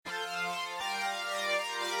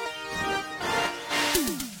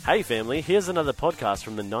Hey family, here's another podcast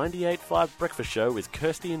from the 98.5 Breakfast Show with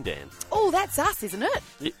Kirsty and Dan. Oh, that's us, isn't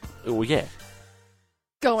it? Oh, yeah.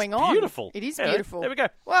 Going on. Beautiful. It is Yeah, beautiful. there we go.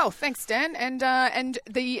 Well, thanks, Dan. And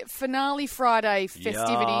the finale Friday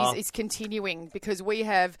festivities is continuing because we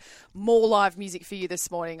have more live music for you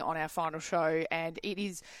this morning on our final show, and it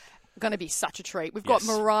is going to be such a treat. We've got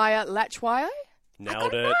Mariah Latchwire.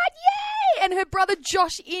 Nailed it. Right, yay! And her brother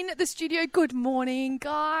Josh in the studio. Good morning,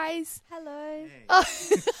 guys. Hello.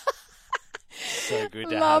 So good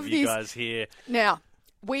to Love have you this. guys here. Now,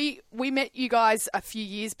 we met you guys a few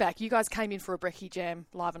years back. You guys came in for a Brekkie Jam,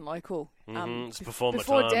 live and local. It's before my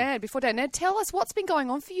Before time. Dan. Now, tell us what's been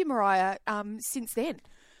going on for you, Mariah, since then.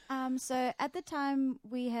 So at the time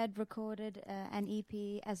we had recorded an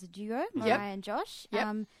EP as a duo, Mariah and Josh.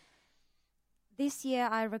 Yep. This year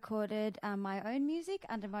I recorded my own music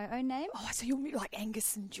under my own name. Oh, so you're like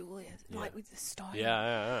Angus and Julia, like with the stone.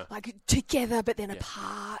 Yeah. Like together but then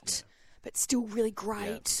apart, but still really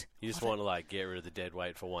great. You just want to like get rid of the dead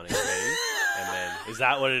weight for one EP, and then is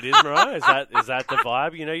that what it is, Mariah? Is that the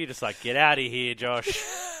vibe? You know, you just like get out of here, Josh.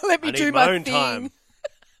 Let me I do need my my own thing. time.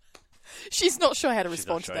 She's not sure how to She's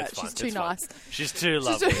respond not sure. to that. It's fine. She's too It's fine. nice. She's too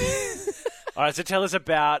lovely. All right, so tell us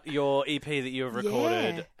about your EP that you have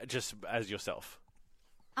recorded just as yourself.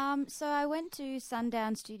 So I went to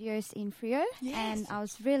Sundown Studios in Frio, Yes. and I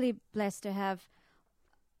was really blessed to have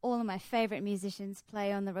all of my favourite musicians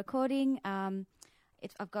play on the recording. I've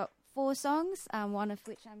got 4 songs, one of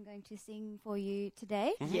which I'm going to sing for you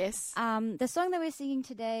today. Yes. The song that we're singing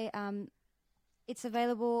today, it's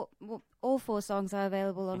available. Well, all 4 songs are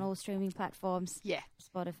available on all streaming platforms. Yeah.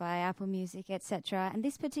 Spotify, Apple Music, etc. And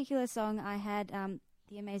this particular song, I had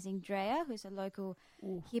the amazing Drea, who's a local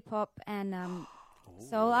hip hop and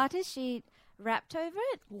soul artist. She rapped over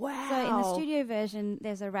it. Wow. So in the studio version,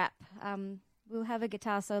 there's a rap. We'll have a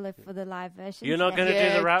guitar solo for the live version. You're not going to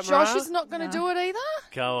do the rap, Mariah? Josh is not going to do it either.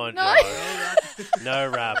 Go on, No. Josh. No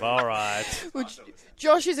rap. All right. Well,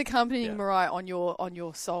 Josh is accompanying Mariah on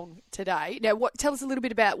your song today. Now, tell us a little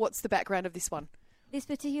bit about what's the background of this one. This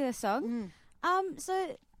particular song.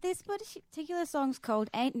 So this particular song's called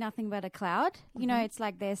 "Ain't Nothing But a Cloud." You know, it's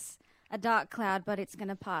like there's a dark cloud, but it's going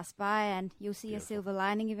to pass by, and you'll see a silver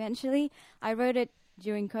lining eventually. I wrote it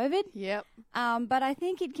during COVID. Yep. But I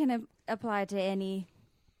think it can apply to any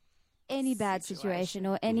bad situation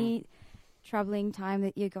or any troubling time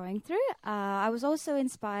that you're going through. I was also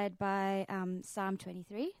inspired by Psalm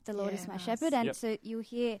 23, "The Lord is my shepherd," and so you'll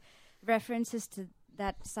hear references to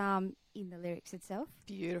that psalm in the lyrics itself.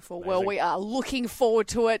 Beautiful. Amazing. Well, we are looking forward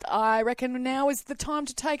to it. I reckon now is the time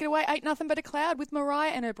to take it away. Ain't Nothing But a Cloud with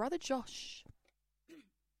Mariah and her brother Josh.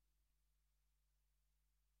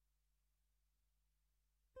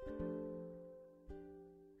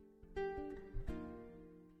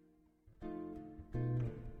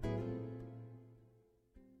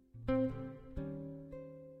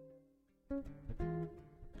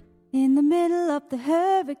 In the middle of the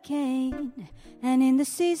hurricane and in the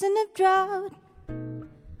season of drought,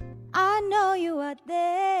 I know you are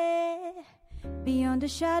there, beyond a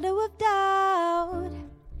shadow of doubt.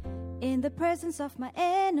 In the presence of my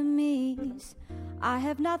enemies, I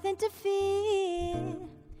have nothing to fear.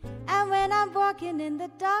 And when I'm walking in the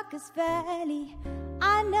darkest valley,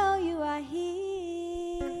 I know you are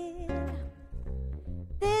here.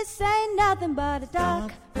 This ain't nothing but a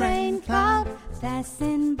dark rain cloud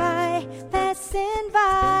passing by, passing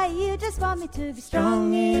by. You just want me to be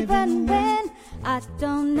strong even when I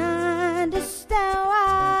don't understand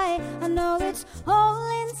why. I know it's all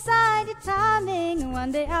inside your timing, and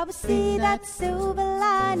one day I will see that silver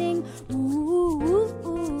lining. Ooh, ooh,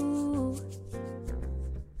 ooh.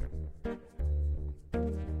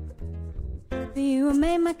 You will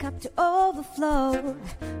make my cup to overflow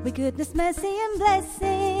with goodness, mercy, and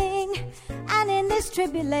blessing. And in these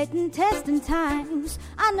tribulating, testing times,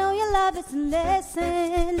 I know your love isn't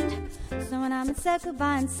lessened. So when I'm in circle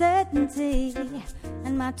by uncertainty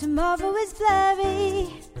and my tomorrow is blurry,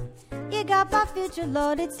 you got my future,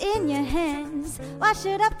 Lord, it's in your hands. Why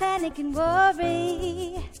should I panic and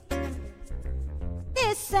worry?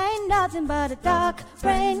 This ain't nothing but a dark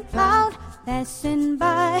rain cloud passing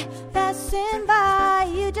by, passing by.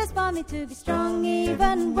 You just want me to be strong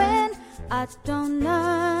even when I don't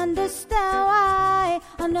understand why.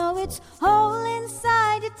 I know it's all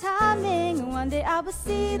inside your timing. One day I will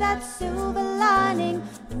see that silver lining.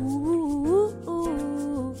 Ooh, ooh,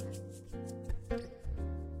 ooh.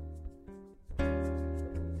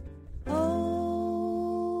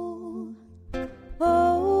 Oh,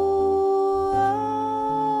 oh,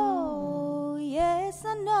 yes,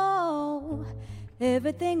 I know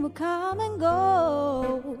everything will come and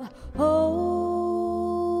go.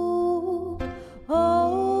 Oh,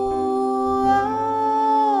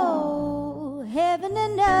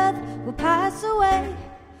 will pass away,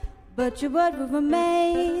 but your word will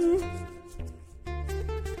remain.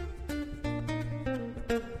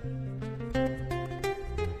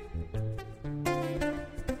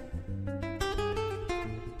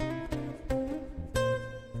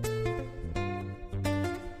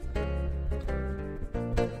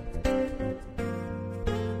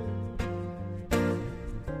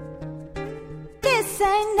 This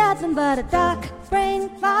ain't nothing but a dark rain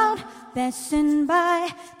cloud passing by,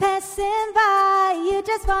 passing by. You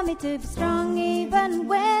just want me to be strong even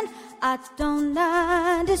when I don't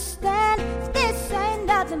understand. This ain't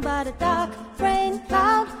nothing but a dark rain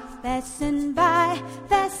cloud passing by,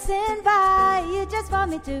 passing by. You just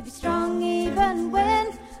want me to be strong even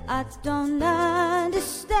when I don't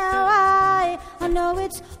understand why. I know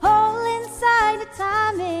it's all inside the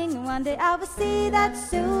timing. One day I will see that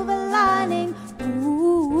silver lining.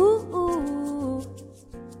 Ooh, ooh, ooh.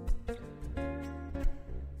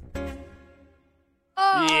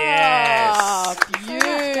 Oh, Yes.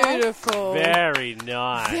 beautiful. Very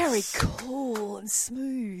nice. Very cool and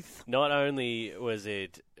smooth. Not only was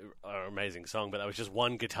it an amazing song, but that was just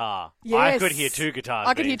one guitar. Yes. I could hear two guitars.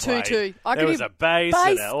 I could being hear two played. too. I there could was hear a bass bass,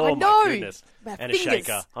 and a, oh I my know. goodness, My and fingers. a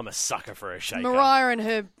shaker. I'm a sucker for a shaker. Mariah and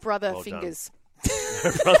her brother Well done. fingers.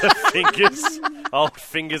 Brother Fingers. Old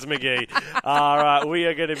Fingers McGee. All right, we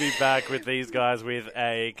are going to be back with these guys with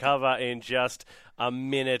a cover in just a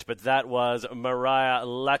minute, but that was Mariah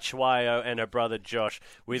Lachwayo and her brother Josh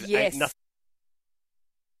with Yes. Ain't Nothing.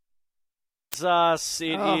 It's us.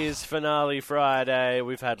 It is Finale Friday.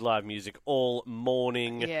 We've had live music all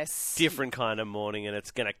morning. Yes. Different kind of morning, and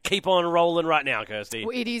it's going to keep on rolling right now, Kirsty.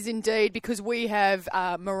 Well, it is indeed, because we have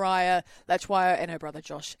Mariah Lachwayo and her brother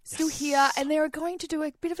Josh still here, and they're going to do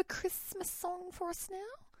a bit of a Christmas song for us now.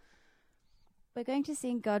 We're going to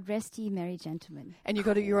sing God Rest Ye Merry Gentlemen. And you've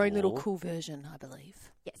got your own little Cool. cool version, I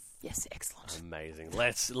believe. Yes. Yes, excellent. Amazing.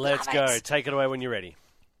 Let's Love go. it. Take it away when you're ready.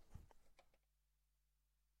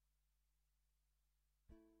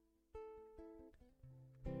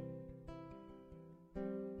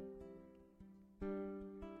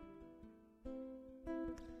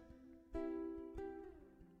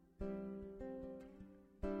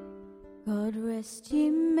 God rest ye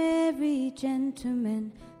merry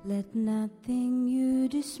gentlemen, let nothing you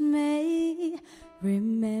dismay.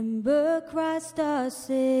 Remember Christ our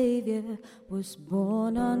Savior was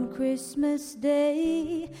born on Christmas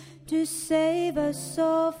Day to save us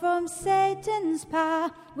all from Satan's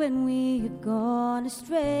power when we had gone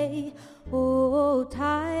astray. Oh,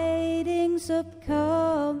 tidings of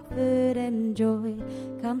comfort and joy,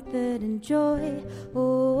 comfort and joy.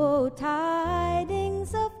 Oh,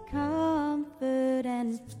 tidings of comfort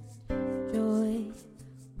and joy.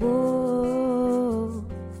 Whoa,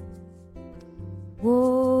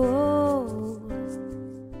 whoa,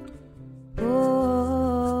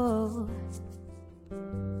 whoa.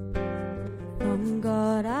 From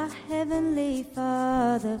God our Heavenly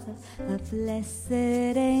Father, a blessed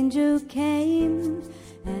angel came,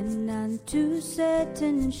 and unto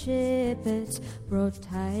certain shepherds brought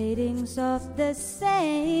tidings of the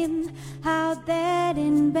same, how that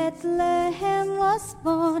in Bethlehem was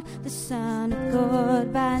born the Son of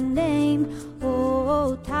God by name.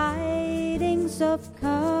 Oh, tidings of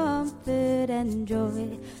comfort and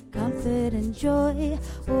joy, comfort and joy.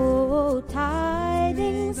 Oh,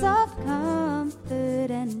 tidings of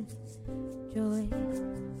comfort and joy.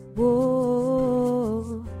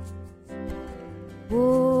 Whoa,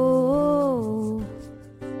 whoa,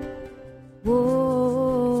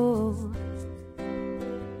 whoa.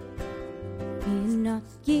 Fear not,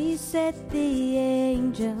 ye said the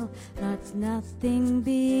angel, not nothing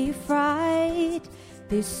be afraid.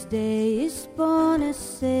 This day is born a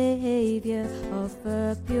Savior of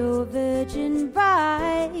a pure virgin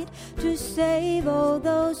bride, to save all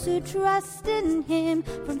those who trust in Him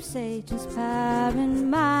from Satan's power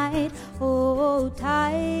and might. Oh,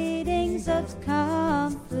 tidings of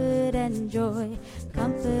comfort and joy,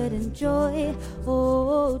 comfort and joy.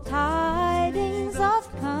 Oh, tidings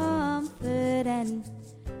of comfort and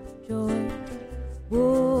joy.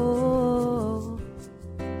 Whoa,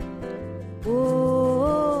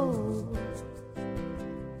 whoa,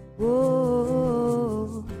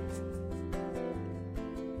 whoa.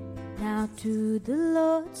 Now to the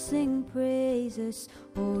Lord sing praise. praises.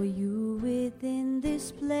 Oh, you within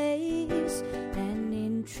this place, and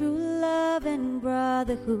in true love and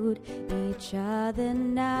brotherhood, each other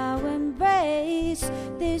now embrace.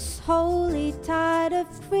 This holy tide of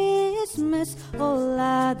Christmas, all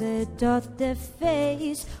other doth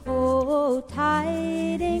deface. Oh,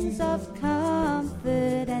 tidings of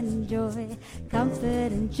comfort and joy,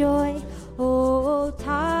 comfort and joy. Oh,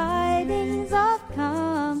 tidings of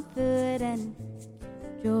comfort and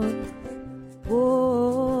joy.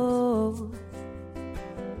 Whoa,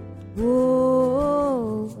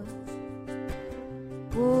 whoa,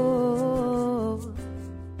 whoa,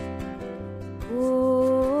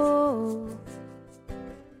 whoa.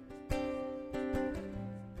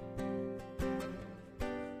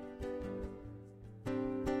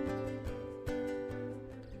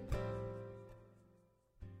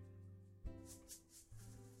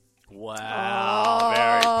 Wow,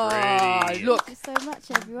 very pretty. Look, Thank you so much,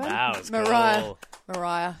 everyone. That was cool.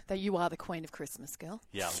 Mariah, that you are the queen of Christmas, girl.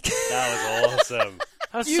 Yeah, that was awesome.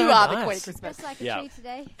 That was You so are nice. the queen of Christmas. Just like a Yeah. tree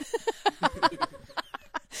today.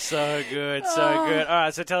 So good, so good. All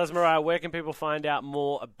right, so tell us, Mariah, where can people find out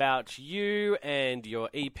more about you and your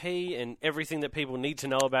EP and everything that people need to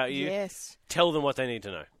know about you? Yes. Tell them what they need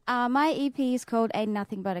to know. My EP is called Ain't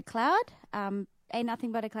Nothing But a Cloud. Ain't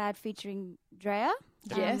Nothing But a Cloud featuring Drea.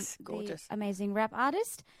 Yes, the gorgeous. amazing rap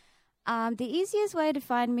artist. The easiest way to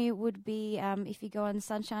find me would be if you go on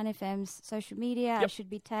Sunshine FM's social media. I should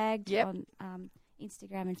be tagged on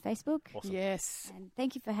Instagram and Facebook. Awesome. Yes. And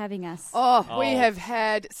thank you for having us. We have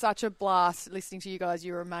had such a blast listening to you guys.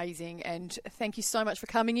 You're amazing. And thank you so much for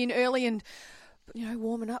coming in early and,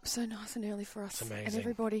 warming up so nice and early for us. It's amazing. And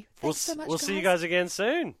everybody. Thanks so much, We'll see you guys again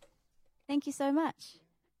soon. Thank you so much.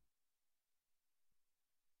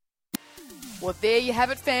 Well, there you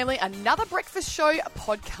have it, family. Another Breakfast Show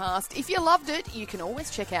podcast. If you loved it, you can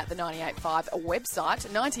always check out the 98.5 website,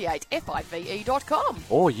 98five.com.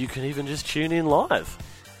 Or you can even just tune in live.